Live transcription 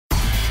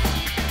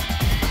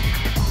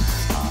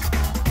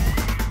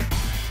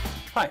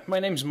Hi,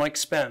 my name is Mike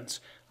Spens.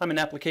 I'm an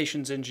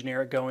applications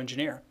engineer at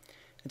GoEngineer.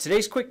 In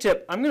today's quick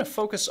tip, I'm going to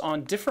focus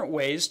on different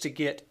ways to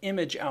get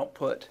image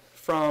output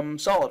from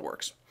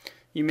SolidWorks.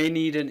 You may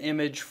need an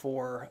image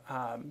for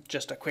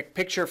just a quick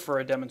picture for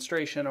a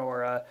demonstration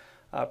or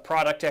a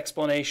product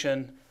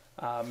explanation,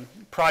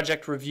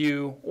 project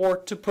review, or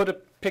to put a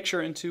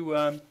picture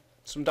into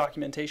some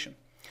documentation.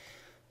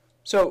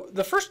 So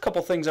the first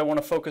couple things I want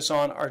to focus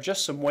on are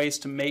just some ways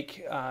to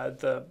make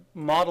the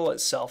model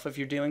itself, if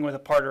you're dealing with a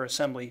part or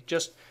assembly,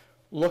 just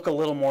look a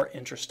little more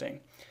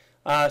interesting.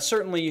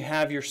 Certainly you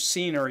have your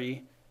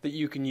scenery that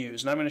you can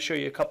use, and I'm going to show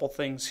you a couple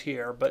things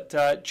here,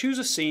 but choose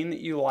a scene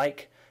that you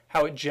like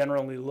how it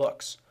generally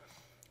looks.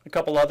 A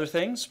couple other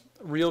things,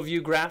 real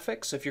view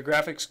graphics. If your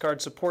graphics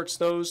card supports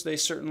those, they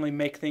certainly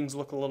make things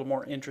look a little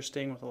more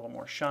interesting with a little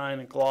more shine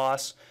and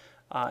gloss,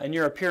 and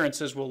your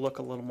appearances will look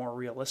a little more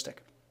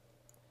realistic.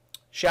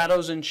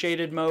 Shadows in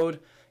shaded mode,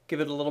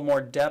 give it a little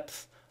more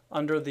depth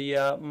under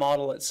the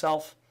model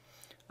itself.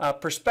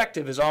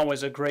 Perspective is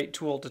always a great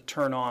tool to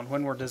turn on.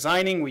 When we're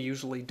designing, we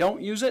usually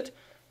don't use it,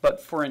 but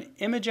for an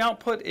image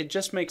output, it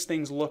just makes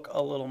things look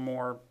a little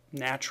more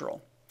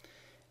natural.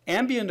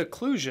 Ambient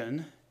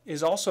Occlusion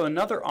is also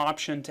another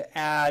option to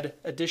add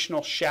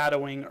additional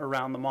shadowing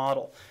around the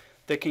model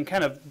that can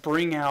kind of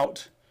bring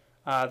out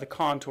the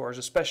contours,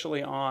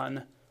 especially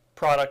on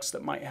products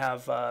that might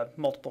have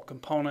multiple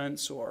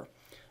components or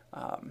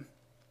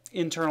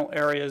internal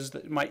areas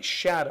that might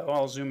shadow.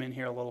 I'll zoom in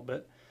here a little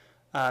bit.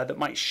 That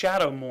might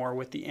shadow more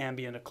with the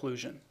ambient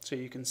occlusion, so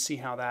you can see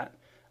how that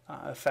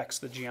affects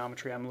the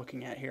geometry I'm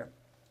looking at here.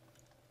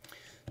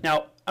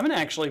 Now I'm going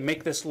to actually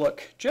make this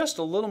look just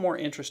a little more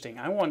interesting.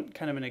 I want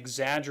kind of an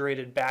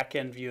exaggerated back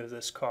end view of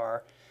this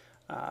car,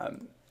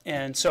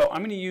 and so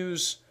I'm going to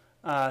use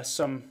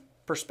some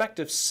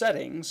perspective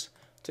settings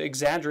to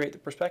exaggerate the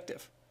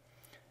perspective.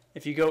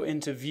 If you go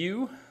into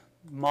View,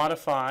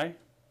 Modify,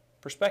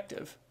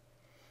 Perspective,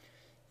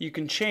 you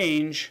can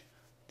change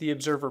the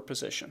observer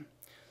position.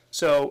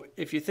 So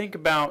if you think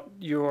about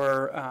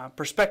your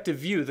perspective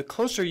view, the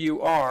closer you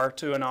are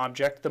to an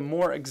object, the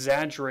more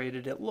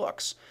exaggerated it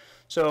looks.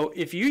 So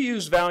if you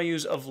use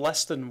values of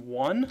less than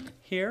 1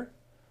 here,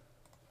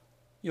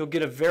 you'll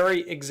get a very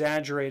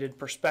exaggerated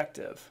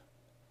perspective,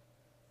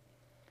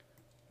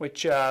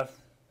 which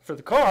for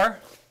the car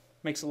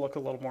makes it look a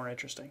little more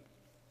interesting.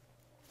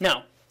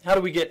 Now, how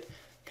do we get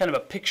kind of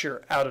a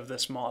picture out of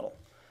this model?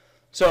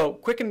 So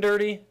quick and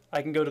dirty,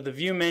 I can go to the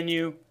View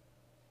menu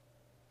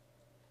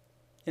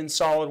in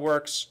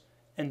SolidWorks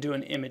and do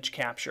an image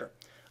capture.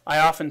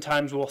 I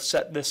oftentimes will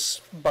set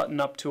this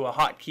button up to a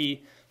hotkey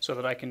so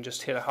that I can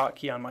just hit a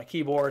hotkey on my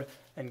keyboard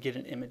and get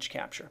an image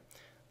capture.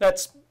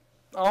 That's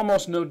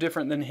almost no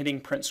different than hitting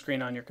print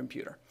screen on your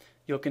computer.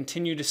 You'll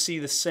continue to see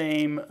the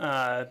same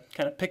kind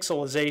of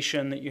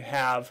pixelization that you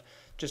have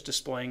just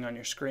displaying on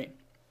your screen.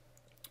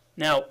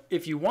 Now,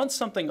 if you want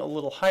something a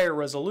little higher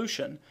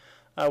resolution,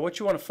 what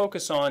you want to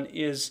focus on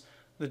is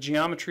the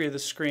geometry of the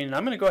screen. And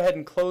I'm going to go ahead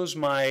and close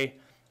my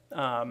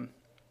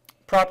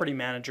property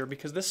manager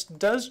because this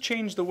does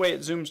change the way it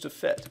zooms to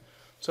fit.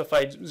 So if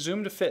I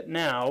zoom to fit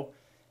now,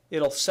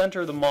 it'll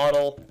center the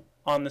model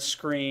on the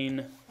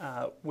screen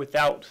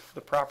without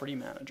the property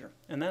manager.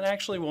 And that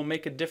actually will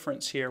make a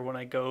difference here when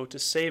I go to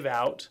save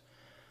out,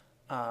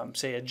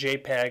 say a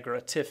JPEG or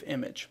a TIFF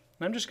image.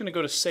 And I'm just going to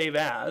go to Save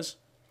As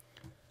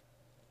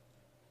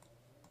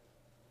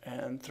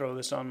and throw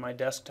this on my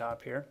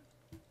desktop here.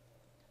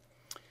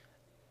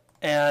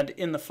 And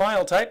in the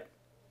file type,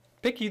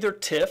 pick either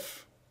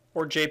TIFF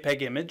or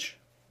JPEG image,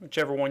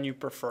 whichever one you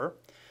prefer.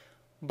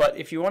 But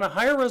if you want a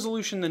higher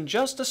resolution than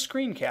just a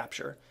screen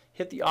capture,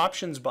 hit the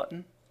Options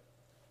button.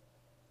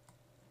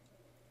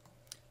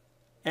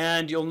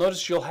 And you'll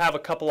notice you'll have a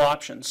couple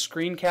options.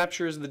 Screen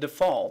capture is the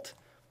default,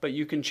 but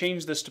you can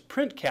change this to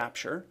print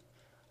capture.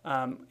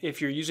 If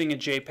you're using a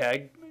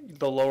JPEG,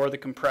 the lower the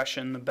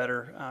compression, the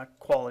better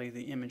quality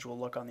the image will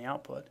look on the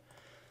output.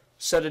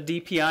 Set a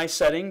DPI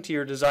setting to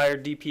your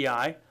desired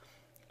DPI,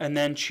 and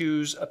then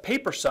choose a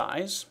paper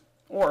size,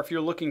 or if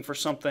you're looking for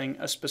something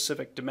a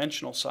specific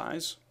dimensional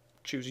size,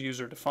 choose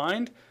user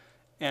defined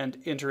and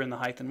enter in the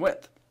height and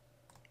width.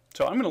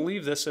 So I'm going to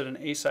leave this at an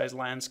A-size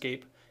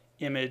landscape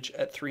image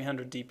at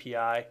 300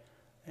 DPI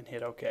and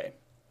hit OK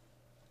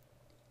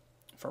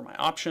for my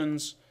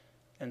options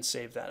and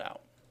save that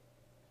out.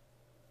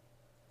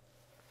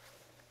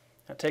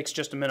 It takes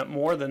just a minute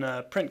more than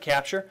a print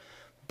capture,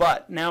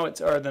 but now it's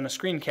than a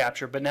screen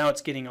capture, but now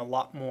it's getting a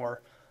lot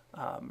more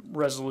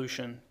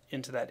resolution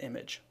into that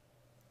image.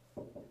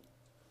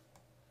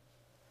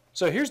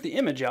 So here's the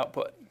image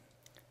output.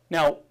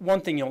 Now,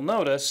 one thing you'll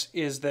notice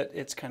is that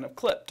it's kind of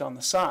clipped on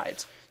the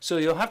sides. So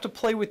you'll have to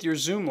play with your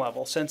zoom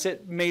level. Since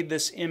it made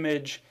this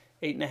image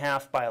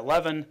 8.5 by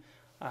 11,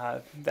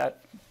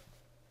 that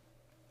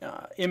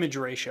image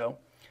ratio,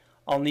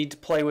 I'll need to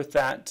play with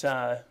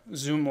that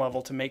zoom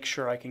level to make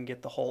sure I can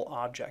get the whole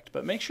object.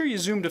 But make sure you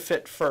zoom to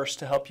fit first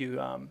to help you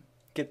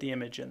get the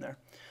image in there.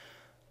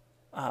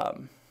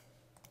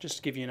 Just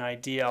to give you an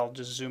idea, I'll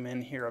just zoom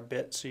in here a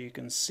bit so you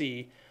can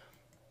see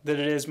that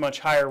it is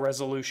much higher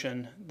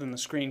resolution than the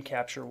screen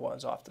capture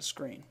was off the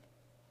screen.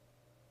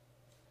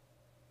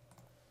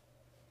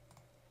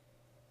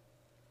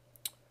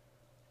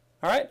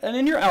 Alright, and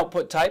in your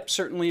output type,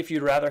 certainly if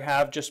you'd rather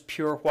have just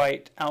pure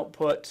white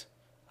output,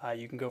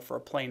 you can go for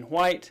a plain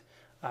white.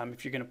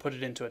 If you're going to put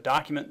it into a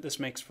document, this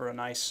makes for a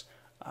nice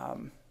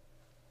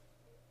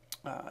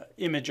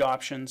image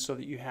option so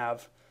that you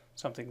have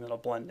something that'll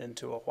blend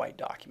into a white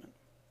document.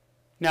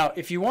 Now,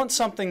 if you want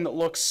something that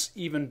looks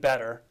even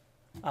better,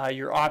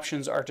 your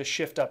options are to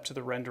shift up to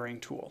the rendering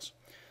tools.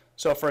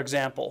 So for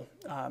example,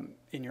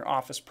 in your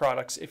Office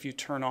products, if you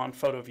turn on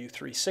PhotoView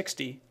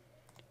 360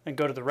 and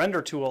go to the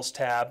Render Tools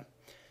tab,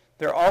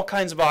 there are all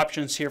kinds of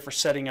options here for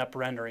setting up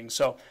rendering.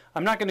 So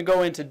I'm not going to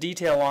go into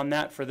detail on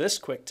that for this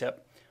quick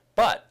tip,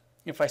 but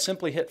if I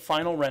simply hit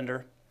Final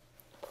Render,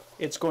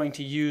 it's going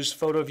to use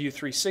PhotoView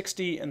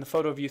 360 and the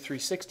PhotoView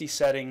 360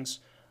 settings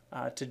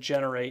to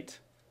generate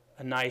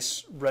a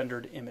nice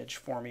rendered image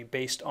for me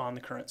based on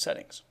the current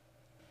settings.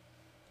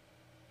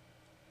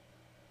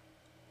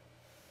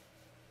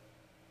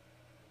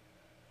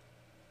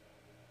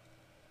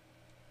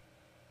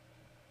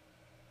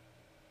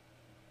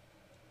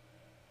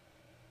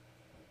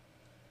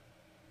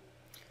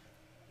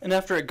 And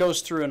after it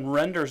goes through and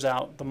renders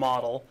out the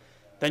model,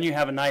 then you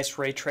have a nice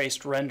ray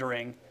traced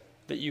rendering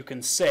that you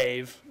can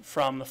save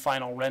from the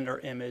final render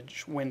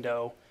image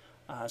window.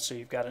 So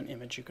you've got an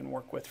image you can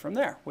work with from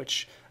there,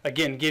 which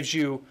again gives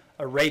you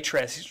a ray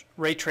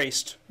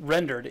traced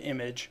rendered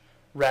image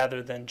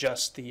rather than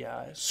just the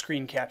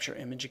screen capture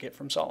image you get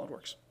from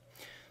SolidWorks.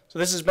 So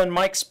this has been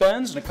Mike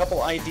Spens and a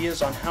couple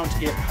ideas on how to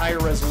get higher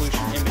resolution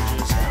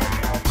images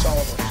out of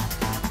SolidWorks.